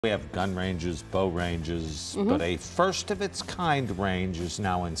We have gun ranges, bow ranges, but a first-of-its-kind range is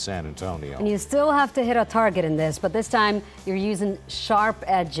now in San Antonio. And you still have to hit a target in this, but this time you're using sharp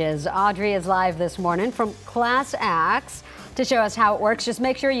edges. Audrey is live this morning from Class Axe to show us how it works. Just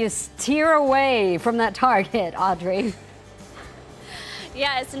make sure you steer away from that target, Audrey.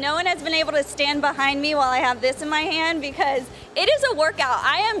 Yes, no one has been able to stand behind me while I have this in my hand because it is a workout.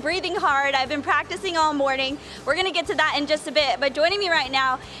 I am breathing hard. I've been practicing all morning. We're going to get to that in just a bit. But joining me right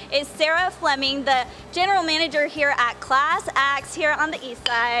now is Sarah Fleming, the general manager here at Class Axe here on the east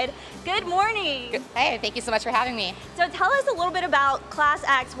side. Good morning. Hey, thank you so much for having me. So tell us a little bit about Class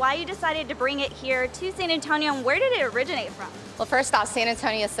Axe, why you decided to bring it here to San Antonio, and where did it originate from? Well, first off, San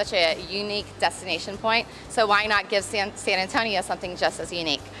Antonio is such a unique destination point, so why not give San Antonio something just as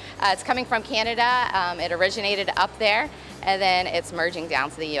unique? It's coming from Canada. It originated up there, and then it's merging down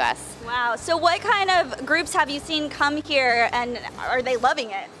to the U.S. Wow. So what kind of groups have you seen come here, and are they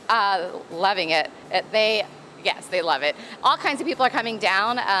loving it? Loving it. Yes, they love it. All kinds of people are coming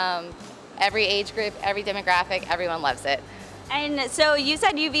down. Every age group, every demographic, everyone loves it. And so you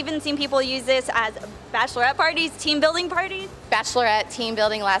said you've even seen people use this as bachelorette parties, team building parties? Bachelorette, team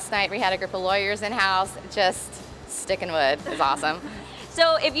building last night. We had a group of lawyers in-house, just sticking wood. It was awesome.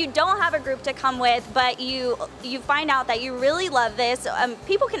 So if you don't have a group to come with, but you find out that you really love this,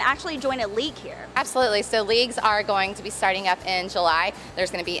 people can actually join a league here. Absolutely. So leagues are going to be starting up in July. There's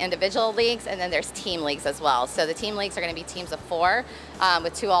going to be individual leagues, and then there's team leagues as well. So the team leagues are going to be teams of 4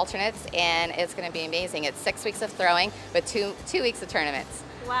 with 2 alternates, and it's going to be amazing. It's 6 weeks of throwing with two weeks of tournaments.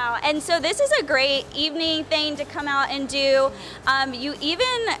 Wow, and so this is a great evening thing to come out and do. You even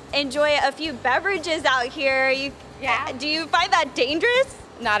enjoy a few beverages out here. Yeah. Do you find that dangerous?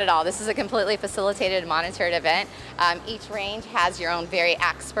 Not at all. This is a completely facilitated, monitored event. Each range has your own very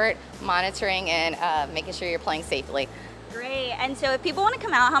expert monitoring and making sure you're playing safely. Great. And so if people want to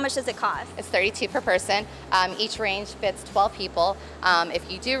come out, how much does it cost? It's $32 per person. Each range fits 12 people.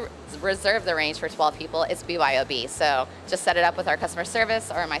 If you do reserve the range for 12 people, it's BYOB. So just set it up with our customer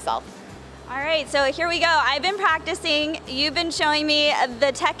service or myself. All right, so here we go. I've been practicing. You've been showing me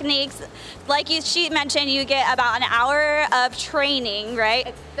the techniques. Like she mentioned, you get about an hour of training, right?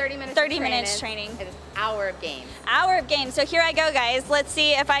 It's 30 minutes. 30 minutes training. It's an hour of games. Hour of games. So here I go, guys. Let's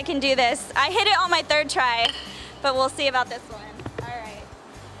see if I can do this. I hit it on my 3rd try, but we'll see about this one. All right.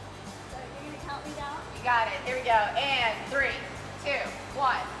 So you're gonna count me down? You got it. Here we go. And 3, 2,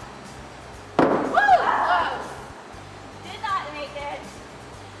 1. Woo! Close. Did not make it.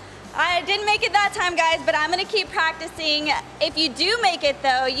 I didn't make it that time, guys, but I'm gonna keep practicing. If you do make it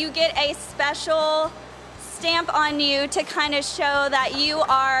though, you get a special stamp on you to kind of show that you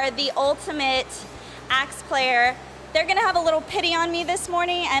are the ultimate axe player. They're gonna have a little pity on me this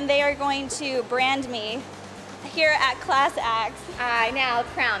morning, and they are going to brand me here at Class Axe. I now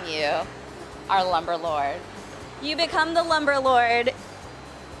crown you our lumber lord. You become the lumber lord.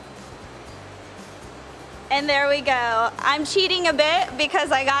 And there we go. I'm cheating a bit because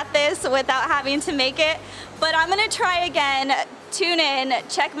I got this without having to make it, but I'm gonna try again. Tune in,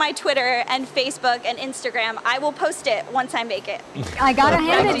 check my Twitter and Facebook and Instagram. I will post it once I make it. I gotta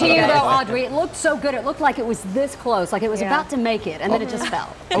hand it to you though, Audrey. It looked so good. It looked like it was this close, like it was about to make it, and then it just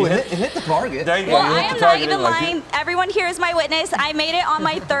fell. Oh, it hit the target. There you go. Well, You I hit am the not target even like lying. Everyone here is my witness. I made it on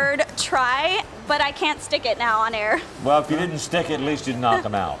my 3rd try, but I can't stick it now on air. Well, if you didn't stick it, at least you'd knock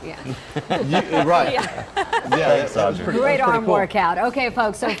them out. Yeah. Right. Yeah. Yeah, that was pretty Great arm cool. workout. Okay,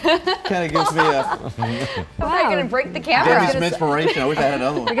 folks. So Kind of gives me a wow. You're gonna break the camera. gives me some inspiration. I wish I had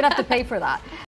another one. You're gonna have to pay for that.